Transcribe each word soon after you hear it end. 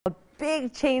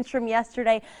big change from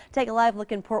yesterday. Take a live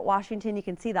look in Port Washington. You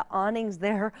can see the awnings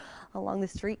there along the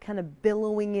street kind of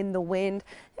billowing in the wind.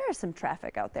 There's some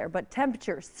traffic out there, but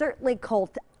temperatures certainly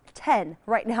cold. 10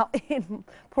 right now in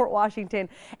Port Washington.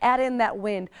 Add in that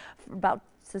wind, about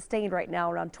sustained right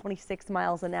now around 26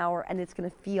 miles an hour, and it's going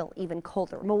to feel even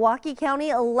colder. Milwaukee County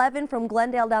 11 from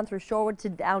Glendale down through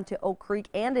Shorewood down to Oak Creek,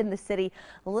 and in the city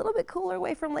a little bit cooler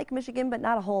away from Lake Michigan, but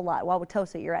not a whole lot.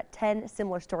 Wauwatosa, you're at 10.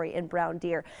 Similar story in Brown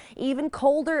Deer. Even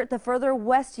colder the further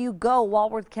west you go.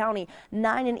 Walworth County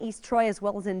 9 in East Troy, as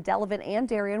well as in Delavan and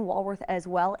Darien. Walworth as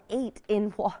well. 8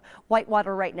 in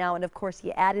Whitewater right now, and of course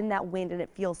you add in that wind and it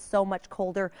feels so much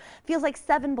colder. Feels like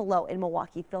 7 below in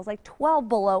Milwaukee. Feels like 12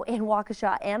 below in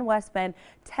Waukesha and West Bend,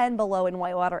 10 below in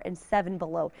Whitewater, and 7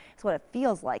 below is what it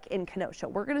feels like in Kenosha.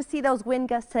 We're going to see those wind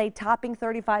gusts today topping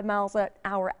 35 miles an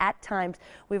hour at times.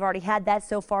 We've already had that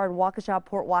so far in Waukesha,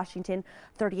 Port Washington,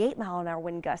 38-mile-an-hour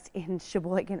wind gusts in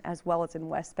Sheboygan as well as in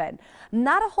West Bend.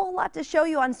 Not a whole lot to show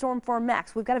you on Storm4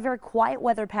 Max. We've got a very quiet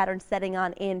weather pattern setting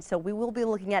on in, so we will be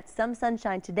looking at some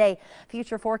sunshine today.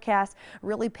 Future forecast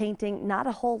really painting not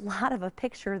a whole lot of a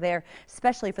picture there,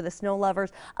 especially for the snow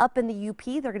lovers. Up in the UP,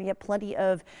 they're going to get plenty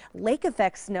of lake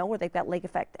effect snow, where they've got lake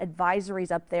effect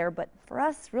advisories up there, but for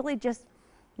us really just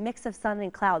mix of sun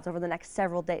and clouds over the next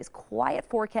several days. Quiet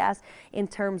forecast in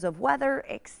terms of weather,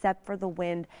 except for the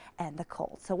wind and the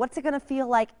cold. So what's it going to feel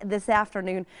like this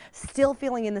afternoon? Still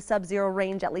feeling in the sub-zero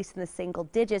range, at least in the single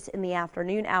digits in the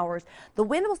afternoon hours. The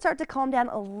wind will start to calm down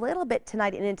a little bit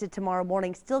tonight and into tomorrow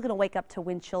morning. Still going to wake up to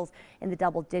wind chills in the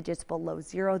double digits below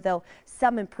zero, though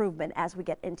some improvement as we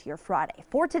get into your Friday.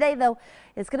 For today, though,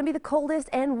 it's going to be the coldest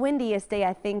and windiest day,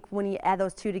 I think, when you add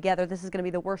those two together. This is going to be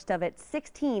the worst of it.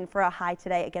 16 for a high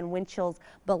today. Again, wind chills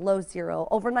below zero.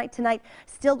 Overnight tonight,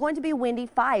 still going to be windy.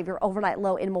 5 your overnight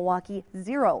low in Milwaukee.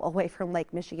 0 away from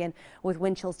Lake Michigan, with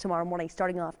wind chills tomorrow morning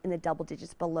starting off in the double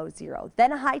digits below zero.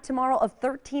 Then a high tomorrow of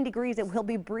 13 degrees. It will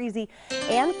be breezy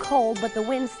and cold, but the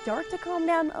winds start to calm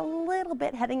down a little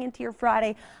bit heading into your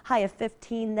Friday. High of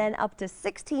 15, then up to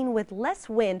 16 with less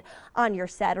wind on your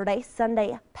Saturday.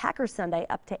 Sunday, Packer Sunday,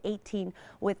 up to 18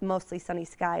 with mostly sunny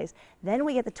skies. Then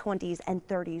we get the 20s and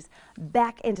 30s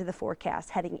back into the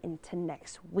forecast heading into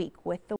next week with the